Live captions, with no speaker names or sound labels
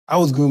I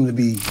was groomed to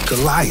be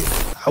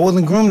Goliath. I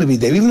wasn't groomed to be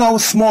David. Even though I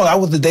was small, I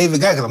was the David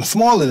guy because I'm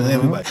smaller than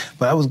everybody.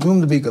 But I was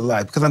groomed to be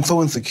Goliath because I'm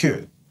so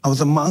insecure. I was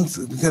a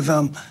monster because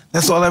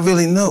that's all I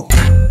really knew.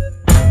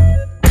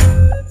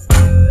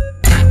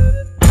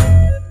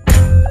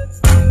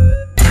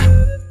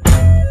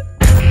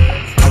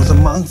 I was a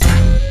monster.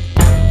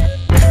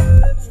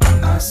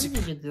 This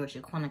is your girl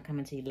Shaquena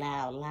coming to you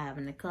live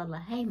in the color.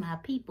 Hey my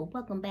people,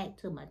 welcome back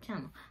to my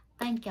channel.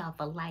 Thank y'all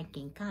for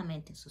liking,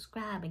 commenting,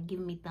 subscribing,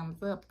 giving me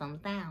thumbs up,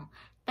 thumbs down.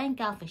 Thank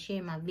y'all for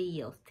sharing my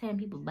videos, telling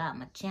people about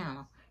my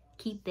channel.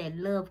 Keep that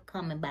love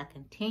coming by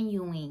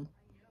continuing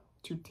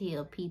to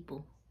tell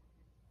people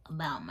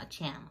about my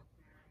channel.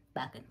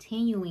 By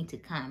continuing to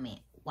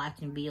comment,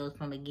 watching videos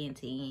from beginning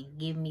to end,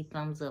 giving me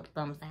thumbs up,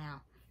 thumbs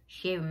down,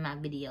 sharing my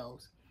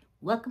videos.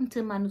 Welcome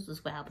to my new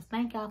subscribers.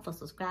 Thank y'all for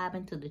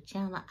subscribing to the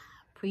channel. I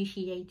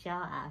appreciate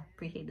y'all. I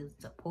appreciate the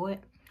support.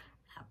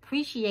 I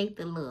appreciate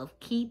the love.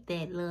 Keep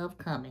that love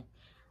coming.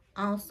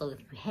 Also, if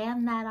you have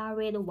not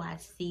already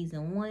watched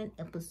season 1,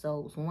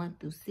 episodes 1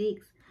 through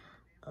 6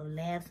 of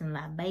Laughs and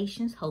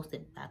Libations,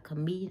 hosted by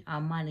comedian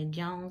Armani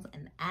Jones,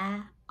 and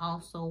I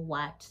also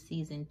watched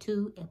season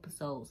 2,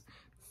 episodes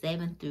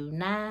 7 through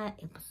 9.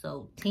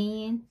 Episode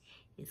 10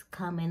 is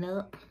coming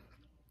up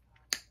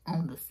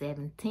on the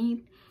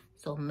 17th.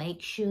 So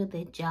make sure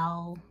that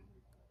y'all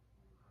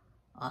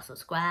are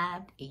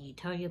subscribed and you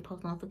turn your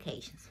post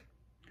notifications.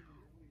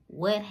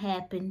 What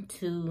happened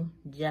to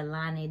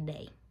Jelani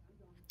Day?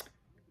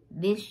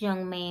 This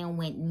young man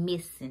went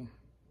missing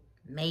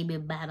maybe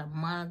about a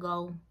month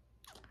ago,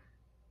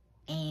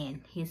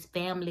 and his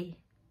family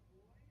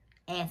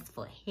asked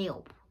for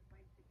help,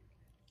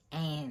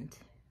 and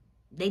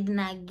they did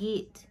not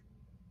get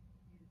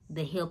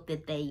the help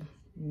that they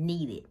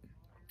needed.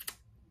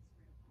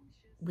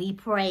 We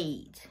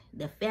prayed.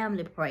 The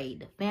family prayed.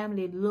 The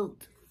family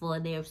looked for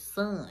their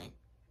son.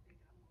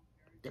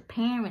 The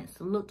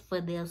parents looked for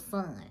their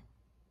son.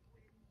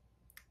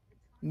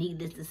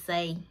 Needless to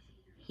say,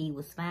 he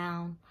was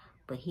found,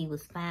 but he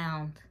was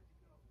found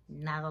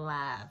not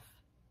alive.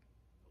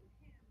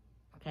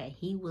 Okay,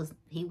 he was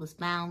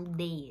found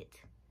dead.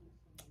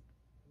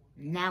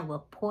 Now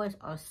reports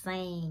are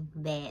saying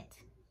that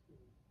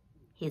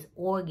his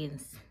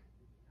organs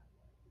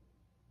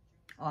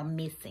are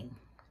missing.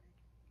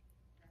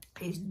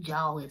 His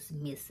jaw is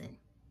missing.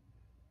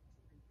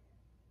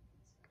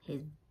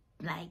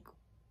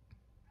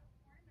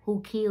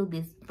 Who killed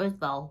this? First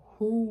of all,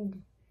 who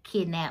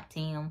kidnapped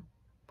him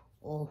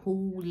or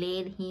who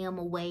led him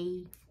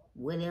away,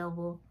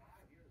 whatever,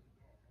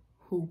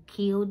 who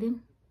killed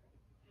him,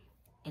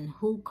 and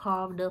who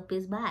carved up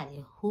his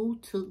body, who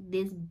took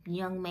this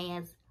young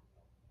man's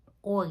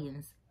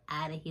organs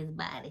out of his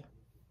body.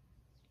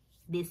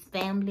 This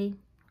family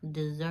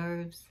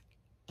deserves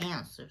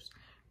answers.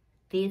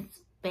 This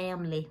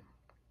family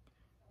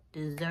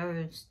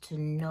deserves to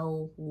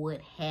know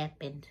what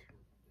happened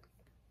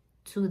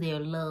to their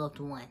loved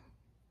one.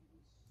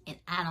 And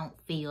I don't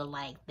feel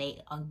like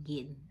they are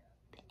getting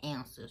the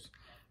answers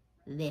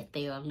that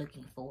they are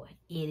looking for.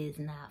 It is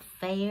not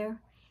fair.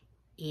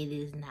 It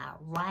is not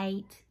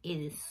right. It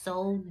is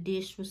so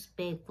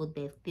disrespectful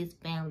that this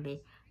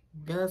family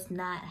does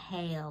not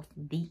have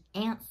the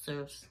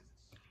answers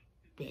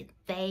that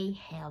they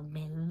have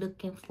been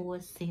looking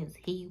for since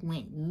he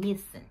went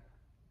missing.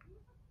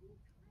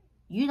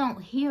 You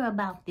don't hear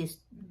about this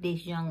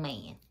young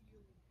man.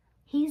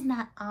 He's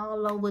not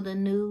all over the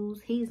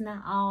news. He's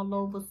not all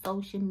over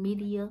social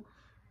media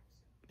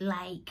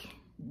like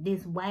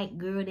this white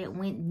girl that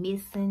went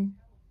missing.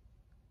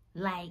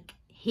 Like,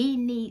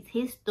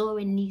 his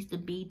story needs to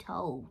be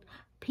told.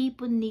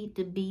 People need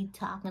to be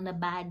talking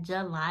about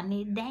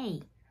Jelani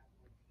Day.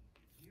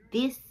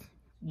 This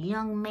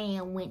young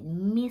man went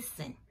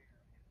missing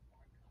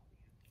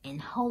in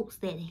hopes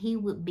that he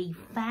would be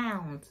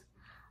found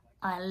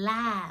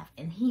alive,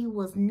 and he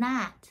was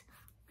not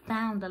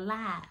found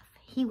alive.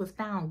 He was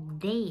found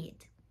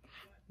dead.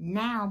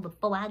 Now,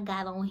 before I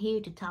got on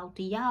here to talk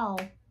to y'all,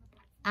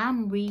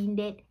 I'm reading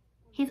that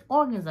his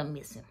organs are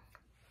missing.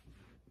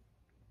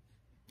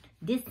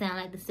 This sounds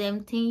like the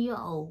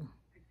 17-year-old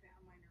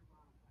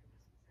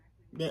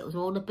that was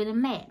rolled up in a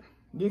mat.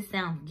 This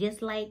sounds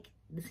just like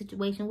the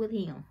situation with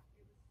him.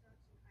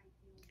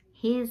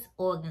 His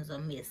organs are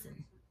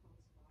missing.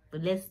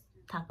 But let's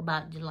talk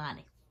about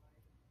Jelani.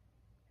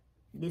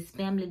 This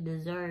family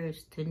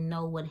deserves to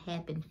know what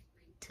happened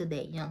to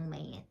that young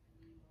man.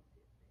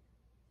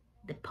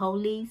 The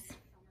police,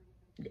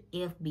 the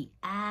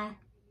FBI,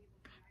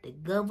 the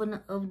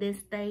governor of this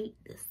state,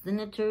 the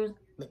senators,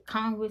 the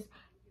Congress,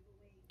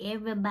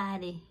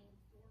 everybody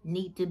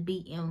need to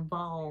be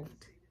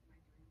involved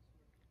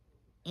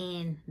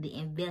in the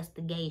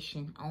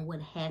investigation on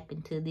what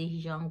happened to this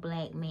young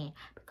black man.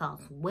 Because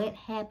what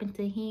happened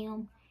to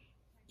him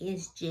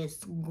is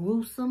just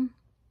gruesome.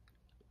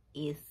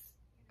 It's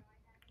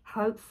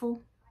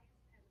hurtful.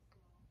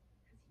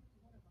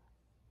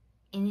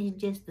 And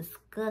it's just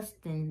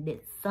disgusting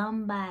that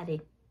somebody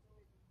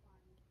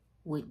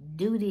would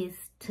do this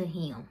to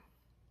him.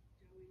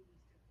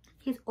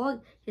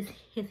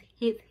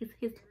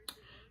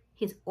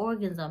 His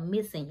organs are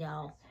missing,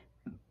 y'all.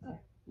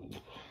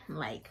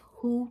 Like,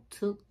 who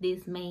took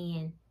this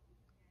man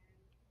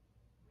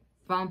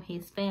from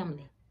his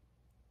family?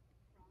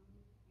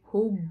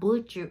 Who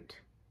butchered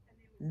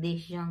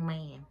this young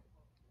man?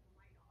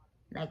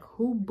 Like,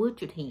 who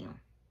butchered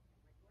him?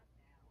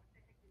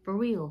 For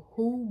real,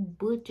 who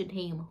butchered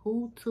him?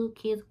 Who took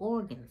his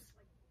organs?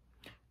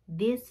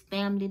 This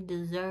family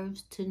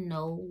deserves to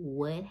know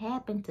what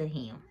happened to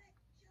him.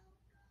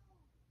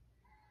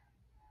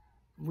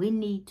 We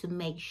need to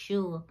make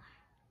sure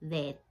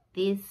that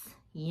this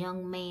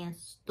young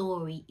man's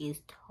story is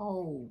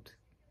told.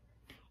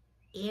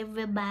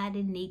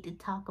 Everybody need to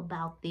talk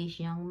about this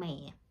young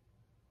man.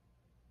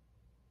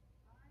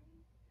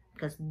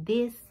 Because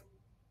this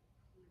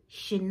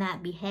should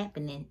not be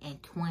happening in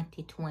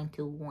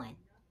 2021.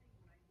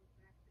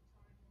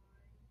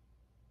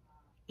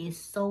 It's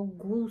so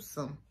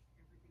gruesome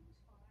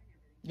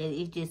that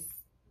it's just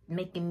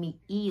making me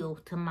ill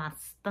to my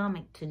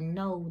stomach to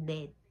know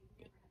that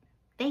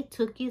they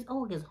took his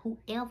organs,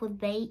 whoever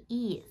they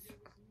is.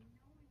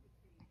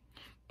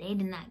 They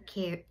did not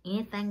care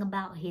anything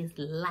about his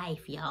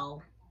life,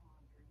 y'all.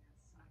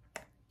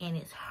 And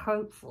it's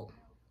hurtful.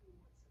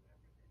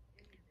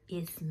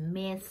 It's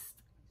messed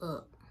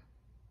up.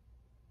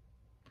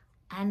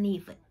 I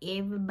need for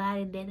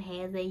everybody that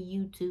has a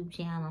YouTube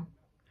channel,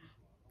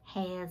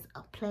 has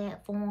a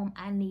platform,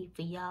 I need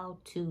for y'all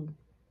to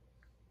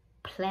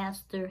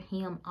plaster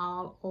him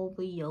all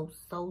over your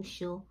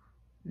social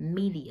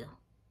media.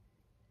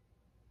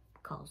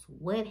 Because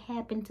what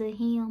happened to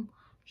him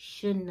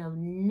shouldn't have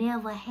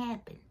never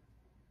happened.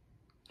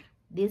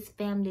 This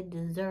family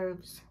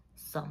deserves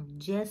some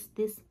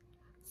justice,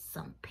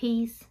 some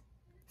peace,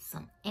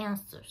 some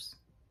answers.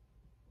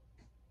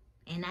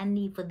 And I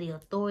need for the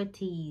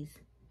authorities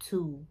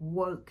to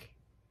work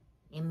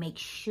and make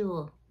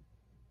sure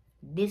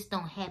this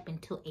don't happen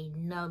to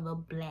another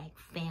black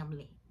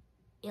family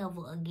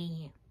ever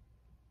again.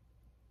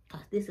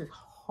 Because this is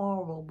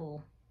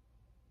horrible.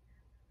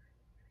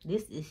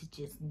 This is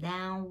just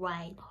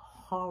downright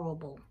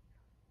horrible.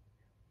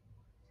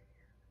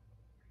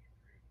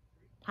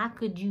 How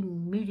could you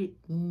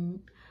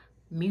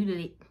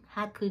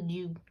how could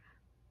you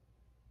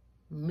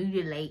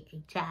mutilate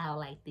a child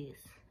like this?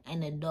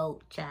 An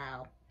adult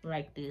child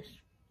like this?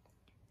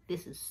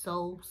 This is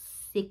so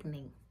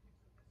sickening.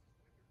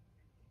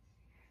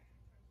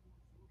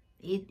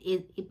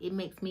 It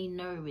makes me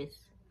nervous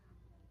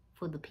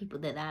for the people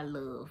that I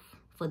love,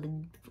 for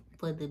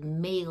the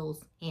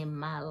males in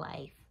my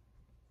life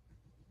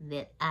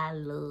that I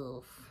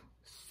love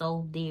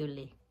so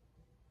dearly.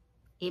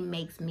 It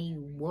makes me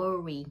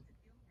worry.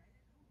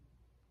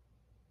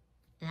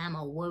 And I'm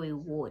a worry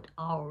wart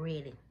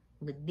already.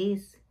 But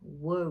this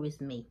worries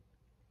me.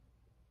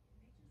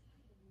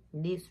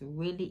 This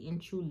really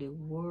and truly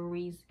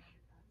worries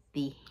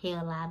the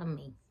hell out of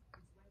me.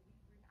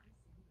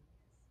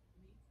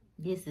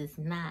 This is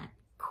not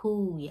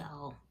cool,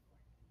 y'all.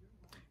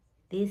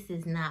 This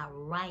is not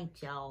right,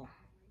 y'all.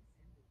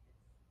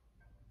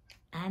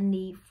 I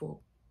need for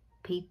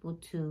people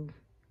to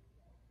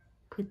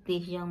put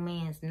this young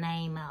man's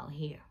name out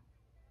here.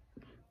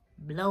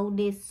 Blow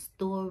this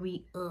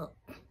story up,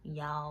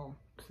 y'all.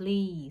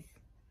 Please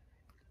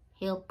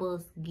help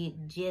us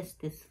get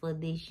justice for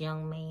this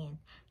young man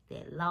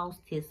that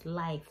lost his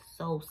life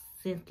so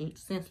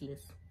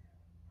senseless.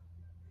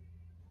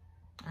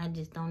 I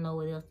just don't know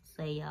what else to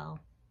say, y'all.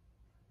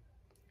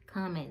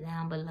 Comment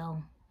down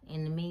below.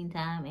 In the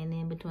meantime and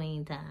in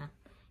between time,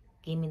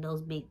 give me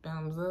those big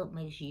thumbs up.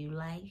 Make sure you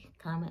like,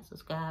 comment,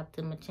 subscribe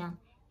to my channel.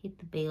 Hit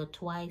the bell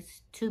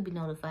twice to be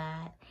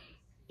notified.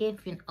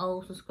 If you're an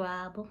old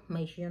subscriber,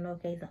 make sure your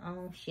notifications are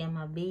on. Share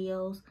my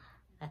videos.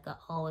 Like I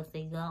always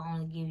say, God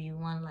only gives you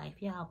one life.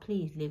 Y'all,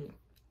 please live it.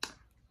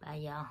 Bye,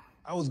 y'all.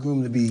 I was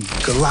groomed to be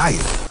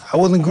Goliath. I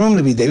wasn't groomed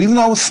to be David. Even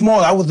though I was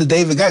small, I was the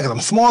David guy because I'm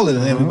smaller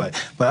than everybody.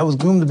 But I was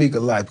groomed to be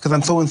Goliath because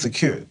I'm so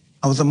insecure.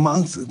 I was a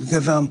monster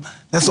because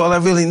that's all I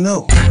really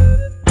knew.